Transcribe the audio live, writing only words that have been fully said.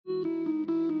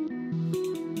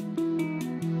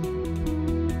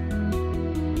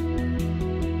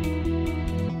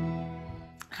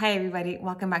Hi everybody,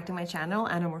 welcome back to my channel,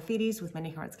 Anna Morphides with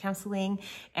Many Hearts Counseling.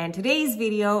 And today's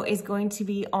video is going to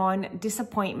be on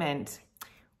disappointment.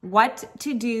 What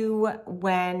to do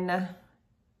when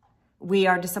we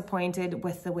are disappointed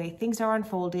with the way things are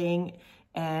unfolding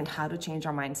and how to change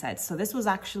our mindset. So this was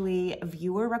actually a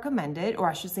viewer recommended,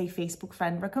 or I should say Facebook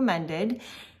friend recommended,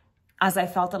 as I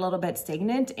felt a little bit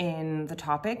stagnant in the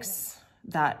topics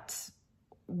that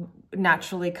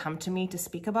naturally come to me to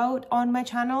speak about on my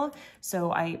channel.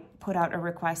 So I put out a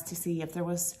request to see if there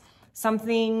was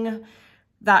something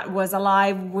that was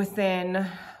alive within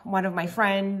one of my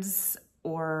friends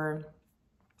or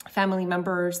family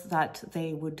members that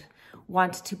they would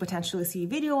want to potentially see a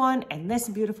video on. And this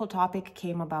beautiful topic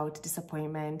came about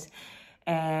disappointment.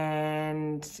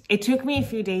 And it took me a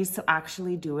few days to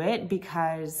actually do it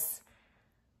because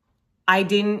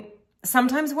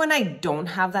sometimes when I don't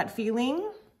have that feeling,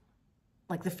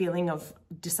 like the feeling of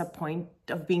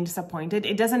being disappointed,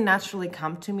 it doesn't naturally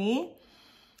come to me.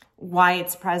 Why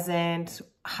it's present,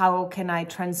 how can I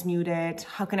transmute it,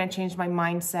 how can I change my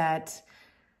mindset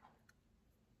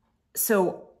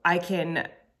so I can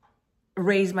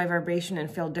raise my vibration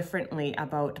and feel differently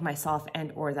about myself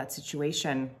and or that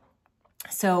situation.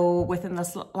 So within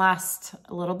this last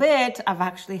little bit, I've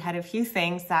actually had a few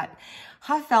things that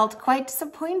have felt quite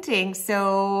disappointing.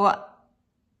 So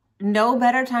no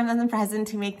better time than the present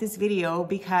to make this video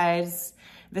because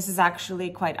this is actually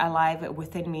quite alive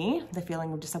within me, the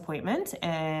feeling of disappointment.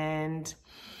 And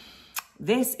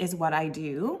this is what I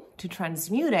do to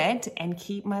transmute it and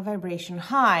keep my vibration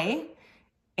high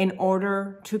in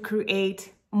order to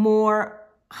create more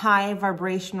high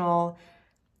vibrational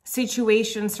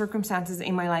situations, circumstances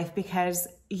in my life. Because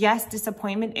yes,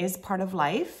 disappointment is part of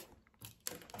life.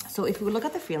 So if we look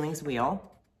at the feelings wheel,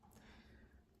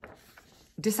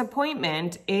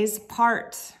 disappointment is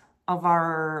part of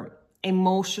our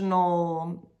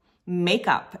emotional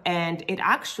makeup, and it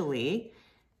actually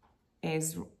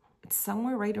is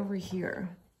somewhere right over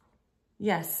here.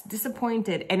 Yes,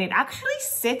 disappointed. And it actually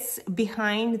sits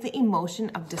behind the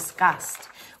emotion of disgust,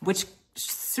 which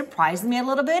surprised me a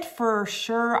little bit. For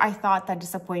sure, I thought that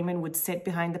disappointment would sit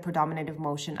behind the predominant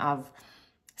emotion of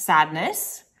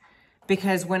sadness.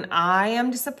 Because when I am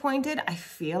disappointed, I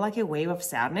feel like a wave of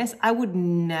sadness. I would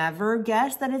never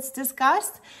guess that it's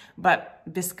disgust, but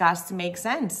disgust makes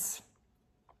sense.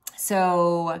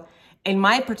 So in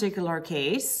my particular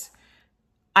case,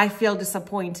 I feel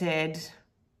disappointed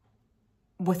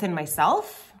within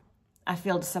myself. I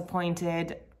feel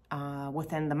disappointed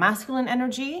within the masculine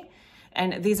energy.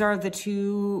 And these are the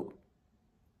two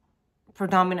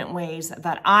predominant ways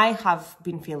that I have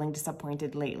been feeling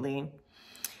disappointed lately.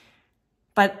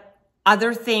 But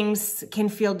other things can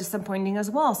feel disappointing as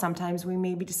well. Sometimes we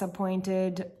may be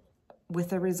disappointed with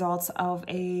the results of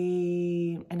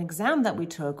an exam that we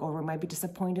took, or we might be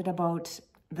disappointed about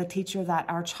the teacher that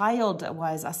our child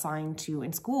was assigned to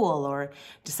in school, or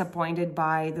disappointed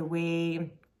by the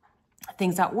way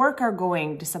things at work are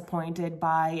going, disappointed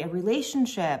by a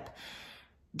relationship.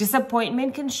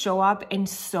 Disappointment can show up in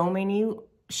so many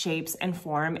shapes and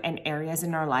form and areas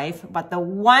in our life. But the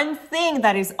one thing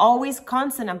that is always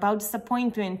constant about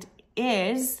disappointment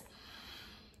is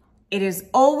it is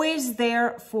always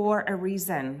there for a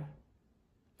reason.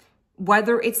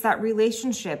 Whether it's that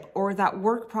relationship or that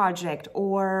work project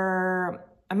or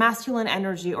a masculine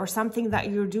energy or something that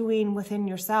you're doing within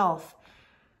yourself,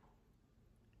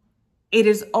 it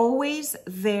is always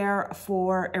there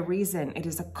for a reason. It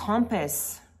is a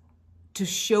compass to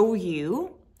show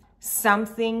you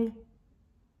something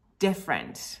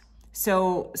different.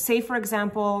 So say, for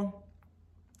example,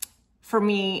 for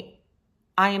me,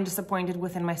 I am disappointed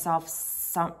within myself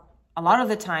a lot of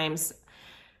the times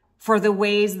for the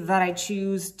ways that I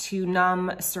choose to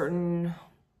numb certain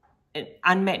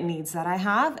unmet needs that I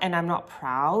have. And I'm not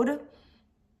proud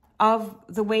of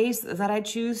the ways that I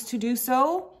choose to do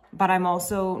so. But I'm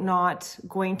also not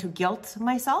going to guilt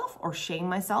myself or shame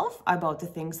myself about the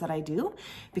things that I do,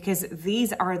 because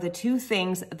these are the two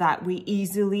things that we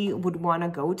easily would want to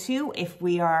go to if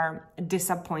we are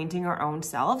disappointing our own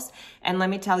selves. And let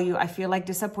me tell you, I feel like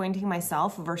disappointing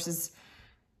myself versus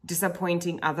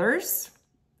disappointing others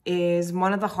is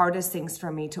one of the hardest things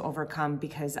for me to overcome,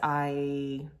 because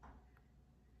I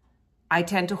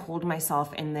tend to hold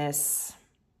myself in this,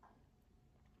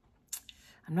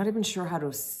 I'm not even sure how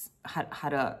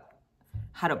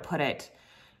to put it.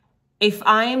 If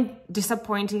I'm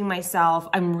disappointing myself,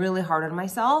 I'm really hard on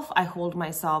myself. I hold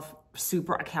myself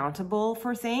super accountable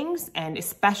for things. And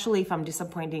especially if I'm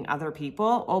disappointing other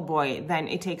people, oh boy, then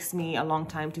it takes me a long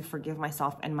time to forgive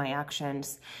myself and my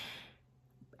actions.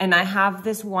 And I have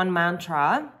this one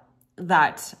mantra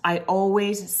that I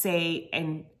always say,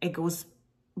 and it goes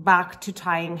back to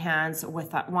tying hands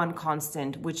with that one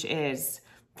constant, which is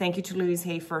thank you to Louise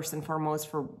Hay first and foremost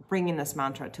for bringing this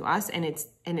mantra to us. And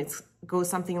it goes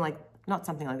something like, not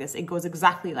something like this, it goes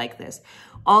exactly like this.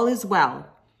 All is well.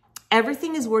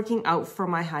 Everything is working out for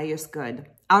my highest good.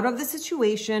 Out of the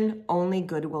situation, only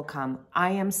good will come.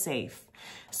 I am safe.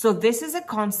 So this is a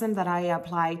constant that I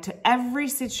apply to every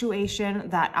situation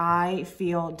that I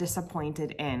feel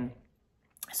disappointed in.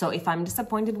 So if I'm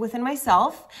disappointed within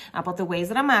myself about the ways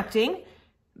that I'm acting,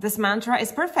 this mantra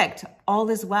is perfect. All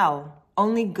is well.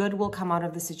 Only good will come out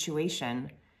of the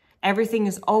situation. Everything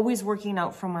is always working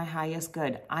out for my highest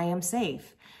good. I am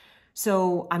safe.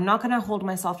 So I'm not going to hold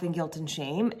myself in guilt and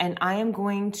shame, and I am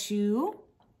going to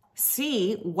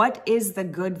see what is the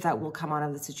good that will come out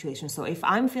of the situation. So if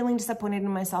I'm feeling disappointed in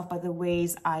myself by the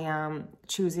ways I am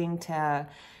choosing to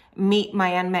meet my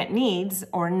unmet needs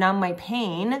or numb my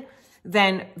pain,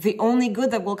 then the only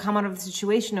good that will come out of the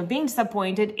situation of being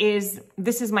disappointed is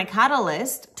this is my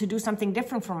catalyst to do something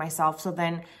different for myself. So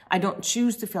then I don't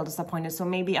choose to feel disappointed. So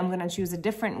maybe I'm going to choose a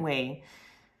different way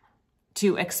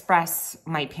to express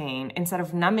my pain. Instead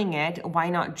of numbing it, why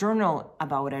not journal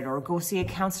about it or go see a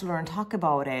counselor and talk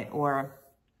about it, or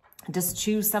just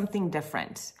choose something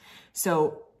different.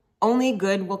 So only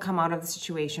good will come out of the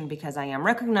situation because I am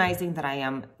recognizing that I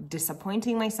am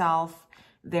disappointing myself.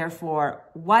 Therefore,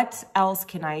 what else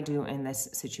can I do in this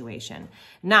situation?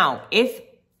 Now, if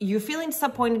you're feeling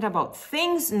disappointed about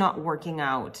things not working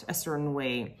out a certain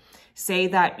way, say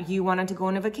that you wanted to go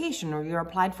on a vacation, or you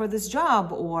applied for this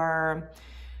job, or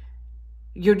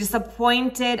you're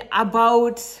disappointed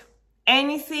about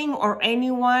anything or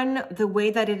anyone, the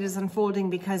way that it is unfolding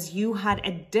because you had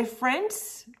a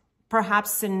different,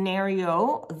 perhaps,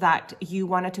 scenario that you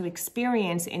wanted to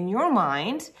experience in your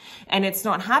mind, and it's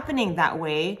not happening that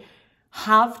way,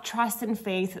 have trust and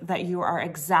faith that you are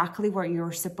exactly where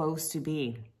you're supposed to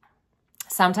be.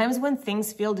 Sometimes when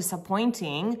things feel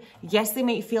disappointing, yes, they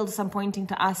may feel disappointing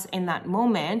to us in that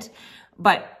moment,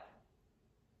 but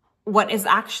what is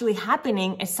actually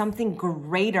happening is something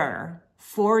greater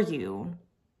for you.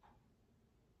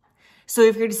 So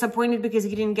if you're disappointed because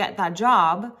you didn't get that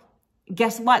job,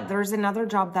 guess what? There's another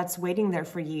job that's waiting there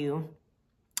for you.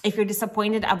 If you're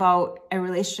disappointed about a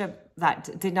relationship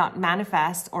that did not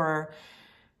manifest, or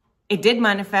it did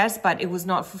manifest, but it was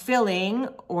not fulfilling,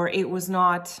 or it was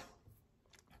not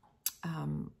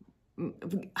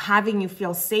having you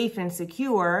feel safe and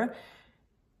secure,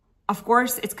 of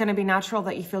course, it's going to be natural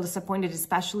that you feel disappointed,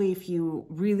 especially if you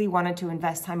really wanted to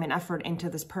invest time and effort into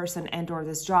this person and or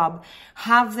this job.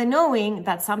 Have the knowing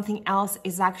that something else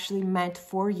is actually meant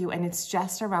for you and it's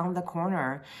just around the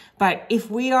corner. But if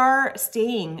we are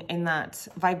staying in that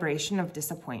vibration of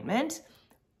disappointment,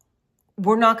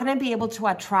 we're not going to be able to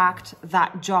attract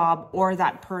that job or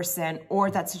that person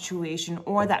or that situation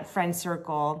or that friend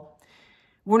circle.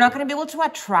 We're not going to be able to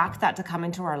attract that to come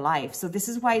into our life. So this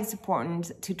is why it's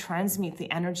important to transmute the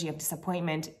energy of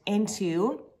disappointment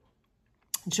into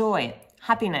joy,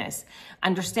 happiness,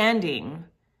 understanding.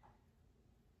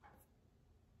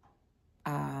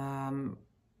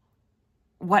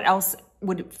 What else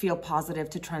would feel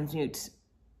positive to transmute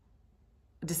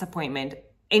disappointment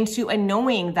into a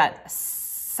knowing that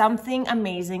something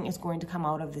amazing is going to come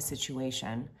out of the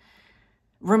situation?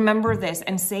 Remember this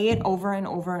and say it over and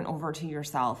over and over to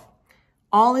yourself.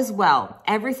 All is well.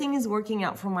 Everything is working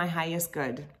out for my highest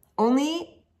good.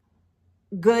 Only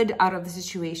good out of the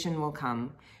situation will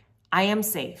come. I am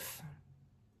safe.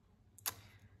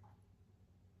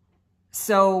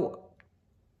 So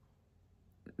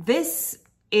this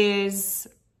is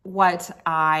what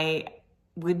I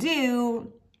would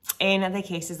do in the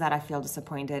cases that I feel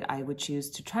disappointed. I would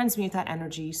choose to transmute that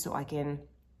energy so I can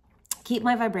keep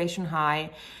my vibration high,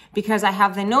 because I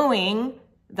have the knowing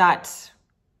that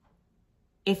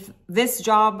if this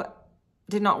job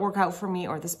did not work out for me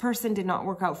or this person did not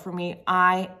work out for me,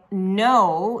 I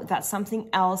know that something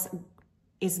else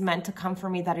is meant to come for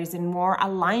me that is in more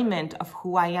alignment of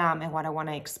who I am and what I want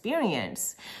to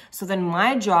experience. So then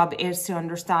my job is to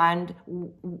understand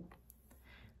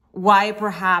why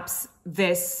perhaps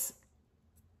this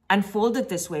unfolded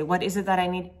this way. What is it that I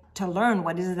need to learn?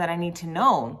 What is it that I need to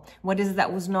know? What is it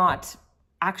that was not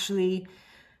actually,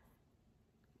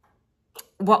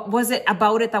 what was it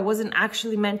about it that wasn't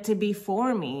actually meant to be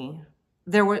for me?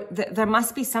 There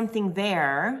must be something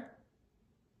there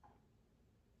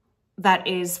that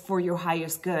is for your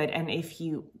highest good. And if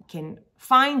you can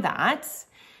find that,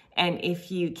 and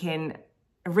if you can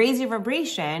raise your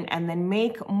vibration and then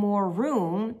make more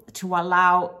room to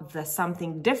allow the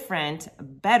something different,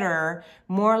 better,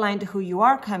 more aligned to who you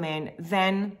are come in,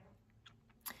 then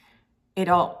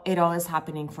it all is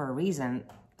happening for a reason.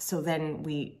 So then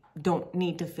we don't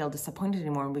need to feel disappointed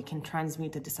anymore. We can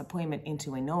transmute the disappointment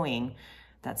into a knowing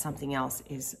that something else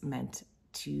is meant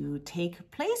to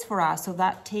take place for us. So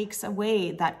that takes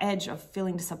away that edge of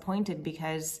feeling disappointed,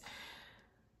 because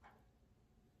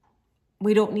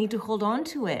we don't need to hold on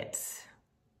to it,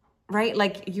 right?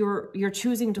 Like you're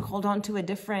choosing to hold on to a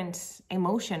different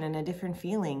emotion and a different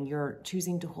feeling. You're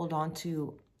choosing to hold on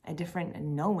to a different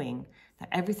knowing that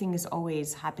everything is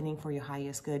always happening for your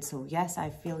highest good. So yes,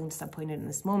 I'm feeling disappointed in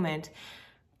this moment,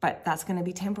 but that's going to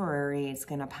be temporary. It's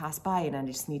going to pass by, and I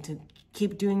just need to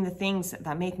keep doing the things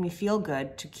that make me feel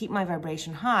good to keep my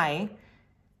vibration high,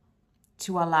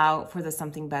 to allow for the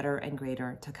something better and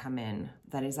greater to come in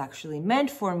that is actually meant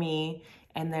for me.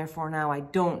 And therefore now I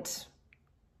don't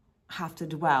have to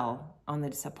dwell on the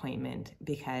disappointment,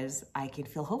 because I can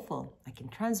feel hopeful. I can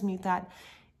transmute that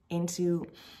into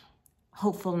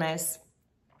hopefulness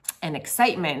and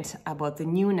excitement about the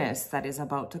newness that is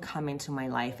about to come into my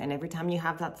life. And every time you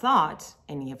have that thought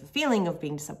and you have a feeling of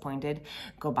being disappointed,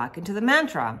 go back into the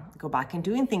mantra, go back and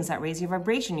doing things that raise your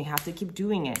vibration. You have to keep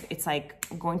doing it. It's like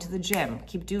going to the gym,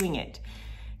 keep doing it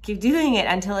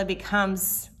until it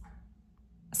becomes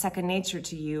second nature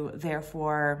to you.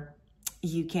 Therefore,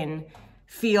 you can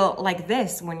feel like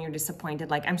this when you're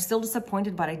disappointed. Like, I'm still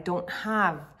disappointed, but I don't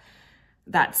have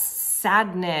that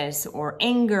sadness or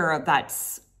anger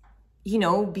that's, you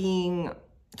know, being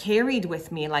carried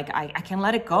with me. Like I can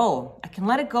let it go. I can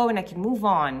let it go and I can move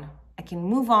on.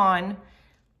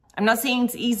 I'm not saying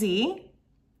it's easy,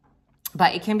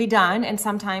 but it can be done. And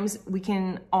sometimes we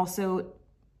can also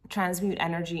transmute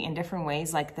energy in different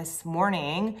ways. Like this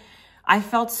morning, I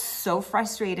felt so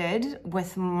frustrated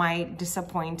with my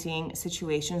disappointing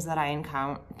situations that I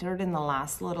encountered in the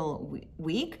last little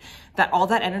week, that all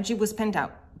that energy was pent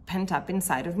up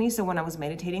inside of me. So when I was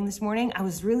meditating this morning, I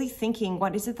was really thinking,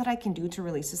 what is it that I can do to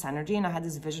release this energy? And I had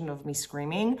this vision of me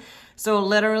screaming. So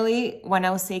literally, when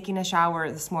I was taking a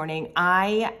shower this morning,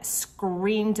 I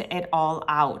screamed it all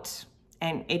out,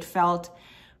 and it felt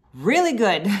really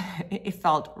good. It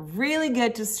felt really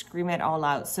good to scream it all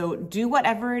out. So do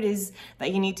whatever it is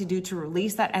that you need to do to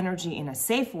release that energy in a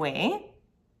safe way,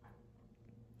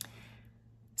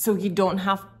 so you don't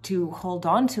have to hold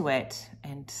on to it,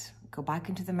 and go back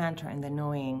into the mantra and the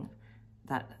knowing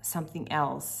that something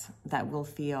else that will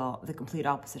feel the complete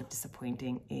opposite of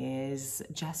disappointing is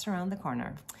just around the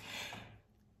corner.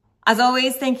 As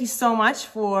always, thank you so much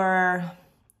for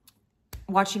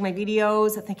watching my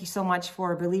videos. Thank you so much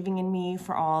for believing in me,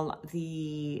 for all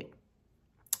the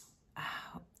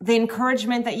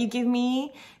encouragement that you give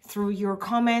me through your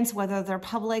comments, whether they're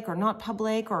public or not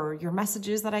public, or your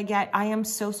messages that I get. I am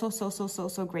so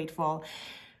grateful.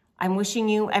 I'm wishing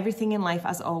you everything in life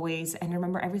as always. And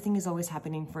remember, everything is always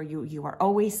happening for you. You are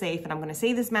always safe. And I'm going to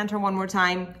say this mantra one more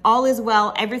time. All is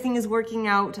well. Everything is working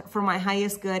out for my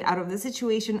highest good. Out of this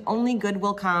situation, only good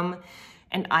will come.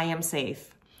 And I am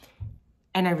safe.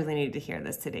 And I really needed to hear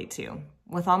this today too.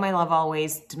 With all my love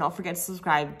always, do not forget to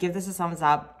subscribe. Give this a thumbs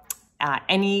up.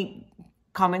 Any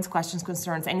comments, questions,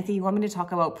 concerns, anything you want me to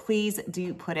talk about, please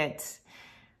do put it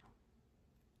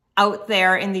out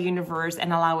there in the universe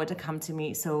and allow it to come to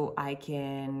me so I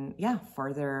can,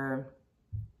 further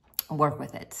work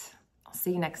with it. I'll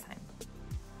see you next time.